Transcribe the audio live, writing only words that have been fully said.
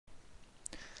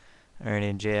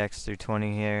Alrighty,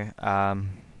 JX320 here.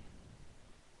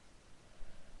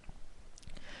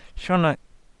 Just wanna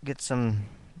get some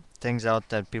things out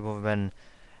that people have been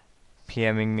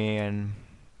PMing me and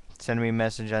sending me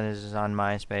messages on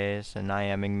MySpace and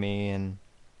IMing me, and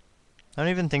I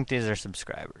don't even think these are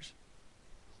subscribers,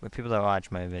 but people that watch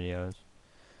my videos.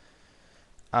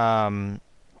 Um,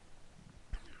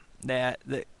 they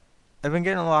I've been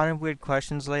getting a lot of weird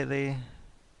questions lately.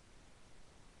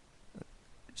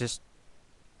 Just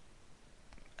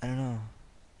I don't know,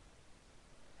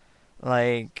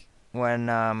 like when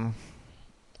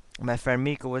my friend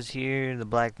Mika was here, the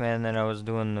black man that I was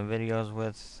doing the videos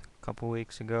with a couple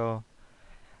weeks ago.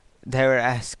 They were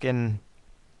asking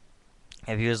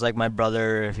if he was like my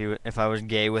brother, or if I was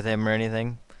gay with him or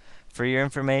anything. For your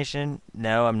information,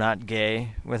 no, I'm not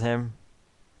gay with him.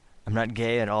 I'm not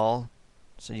gay at all.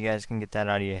 So you guys can get that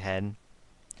out of your head.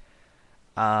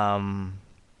 Um,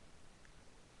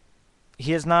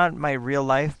 he is not my real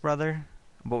life brother,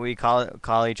 but we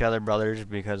call each other brothers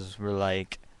because we're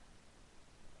like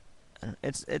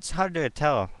it's hard to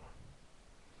tell.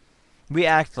 We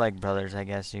act like brothers, I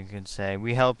guess you could say.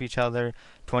 We help each other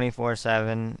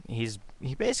 24/7.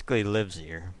 He basically lives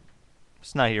here.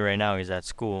 He's not here right now. He's at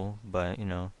school, but you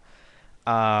know.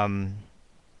 Um,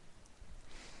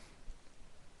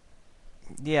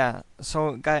 yeah.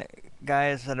 So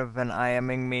guys that have been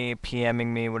IMing me, PMing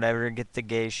me, whatever, get the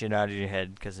gay shit out of your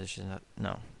head, because it's just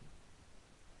no.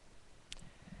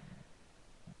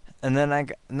 And then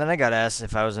I got asked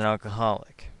if I was an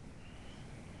alcoholic.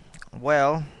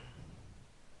 Well,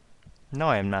 no,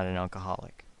 I am not an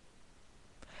alcoholic,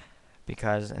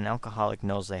 because an alcoholic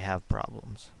knows they have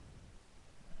problems.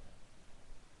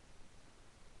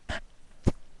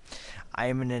 I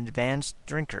am an advanced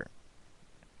drinker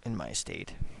in my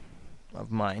state of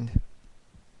mind.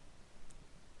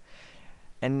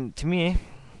 And to me,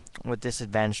 what this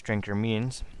advanced drinker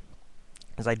means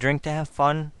is I drink to have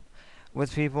fun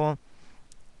with people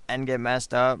and get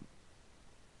messed up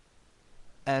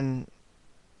and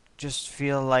just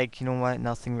feel like, you know what,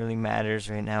 nothing really matters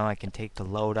right now. I can take the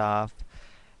load off,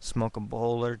 smoke a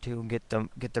bowl or two, get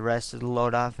the rest of the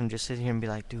load off, and just sit here and be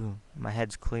like, dude, my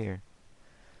head's clear,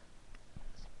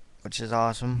 which is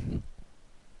awesome.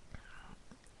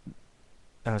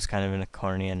 That was kind of a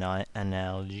corny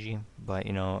analogy, but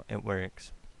you know, it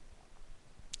works.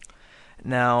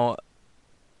 Now,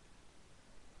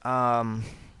 um,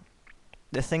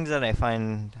 the things that I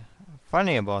find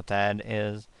funny about that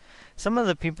is some of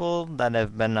the people that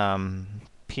have been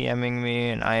PMing me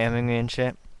and IMing me and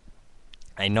shit.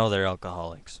 I know they're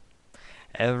alcoholics.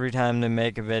 Every time they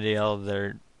make a video,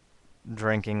 they're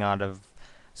drinking out of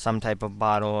some type of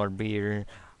bottle or beer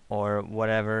or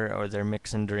whatever, or they're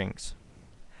mixing drinks.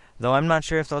 Though I'm not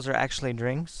sure if those are actually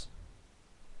drinks.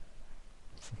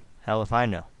 Hell if I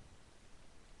know.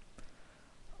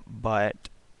 But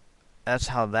that's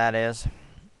how that is.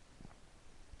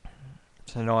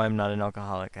 So no, I'm not an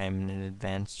alcoholic. I'm an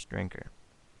advanced drinker.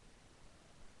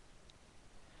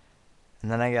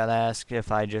 And then I got asked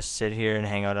if I just sit here and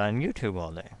hang out on YouTube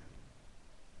all day.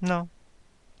 No,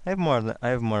 I have more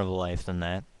of a life than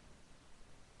that.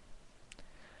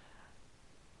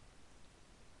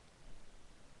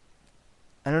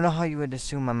 I don't know how you would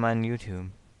assume I'm on YouTube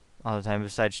all the time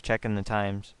besides checking the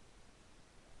times.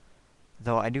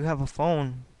 Though I do have a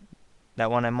phone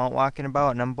that when I'm out walking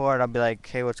about and I'm bored, I'll be like,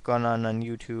 hey, what's going on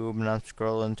YouTube? And I'm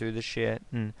scrolling through the shit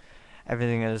and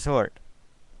everything of the sort.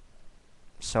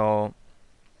 So,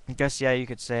 I guess, yeah, you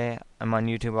could say I'm on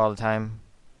YouTube all the time,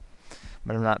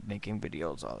 but I'm not making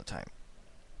videos all the time.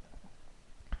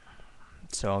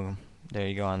 So, there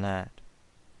you go on that.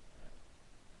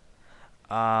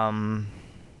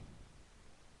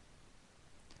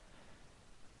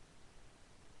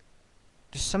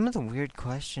 Just some of the weird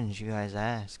questions you guys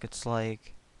ask. It's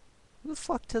like, where the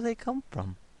fuck do they come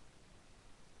from?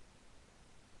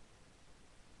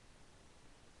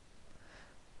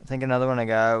 I think another one I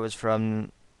got was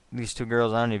from these two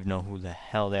girls. I don't even know who the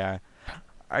hell they are.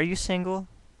 Are you single?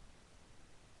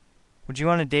 Would you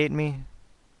want to date me?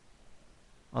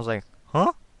 I was like,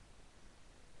 huh?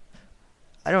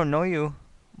 I don't know you,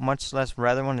 much less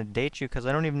rather want to date you, because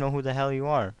I don't even know who the hell you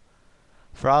are.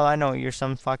 For all I know, you're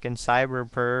some fucking cyber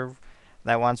perv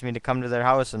that wants me to come to their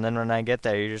house, and then when I get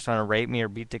there, you're just gonna rape me or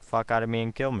beat the fuck out of me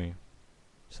and kill me.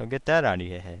 So get that out of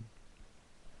your head.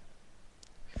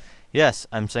 Yes,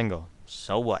 I'm single.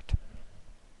 So what?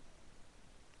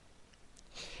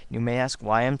 You may ask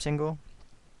why I'm single?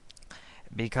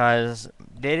 Because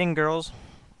dating girls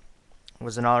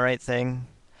was an alright thing,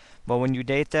 but when you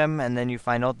date them and then you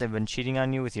find out they've been cheating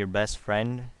on you with your best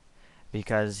friend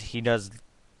because he does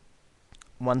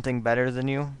one thing better than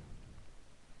you,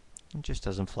 it just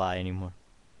doesn't fly anymore.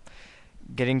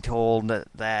 Getting told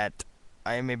that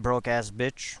I am a broke ass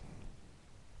bitch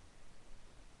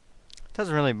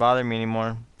doesn't really bother me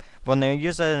anymore. When they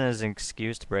use that as an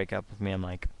excuse to break up with me, I'm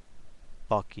like,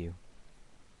 fuck you.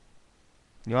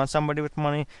 You want somebody with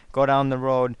money? Go down the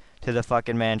road to the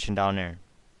fucking mansion down there.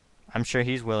 I'm sure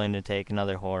he's willing to take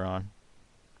another whore on.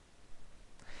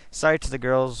 Sorry to the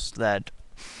girls that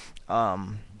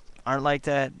aren't like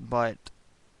that, but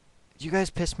you guys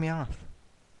piss me off.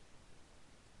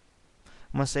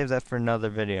 I'm gonna save that for another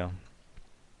video.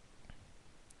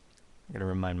 I gotta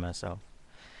remind myself.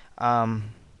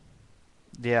 Um,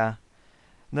 yeah.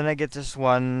 Then I get this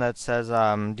one that says,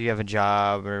 do you have a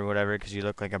job or whatever because you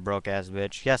look like a broke ass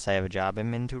bitch. Yes, I have a job.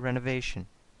 I'm into renovation.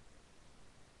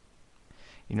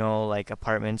 You know, like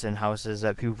apartments and houses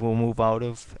that people move out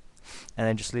of and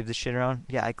then just leave the shit around.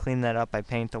 Yeah, I clean that up. I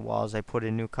paint the walls. I put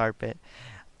in new carpet.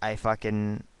 I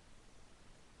fucking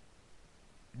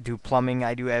do plumbing.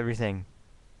 I do everything.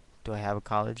 Do I have a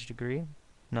college degree?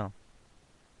 No.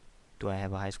 Do I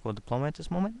have a high school diploma at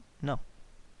this moment? No.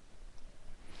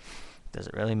 Does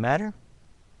it really matter?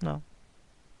 No.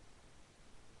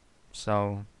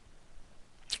 So,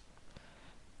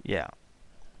 yeah.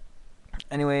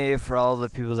 Anyway, for all the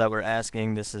people that were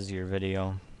asking, this is your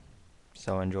video.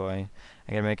 So enjoy.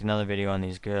 I gotta make another video on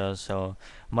these girls. So,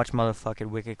 much motherfucking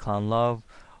wicked clown love.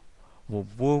 Whoop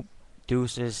whoop.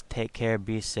 Deuces. Take care.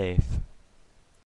 Be safe.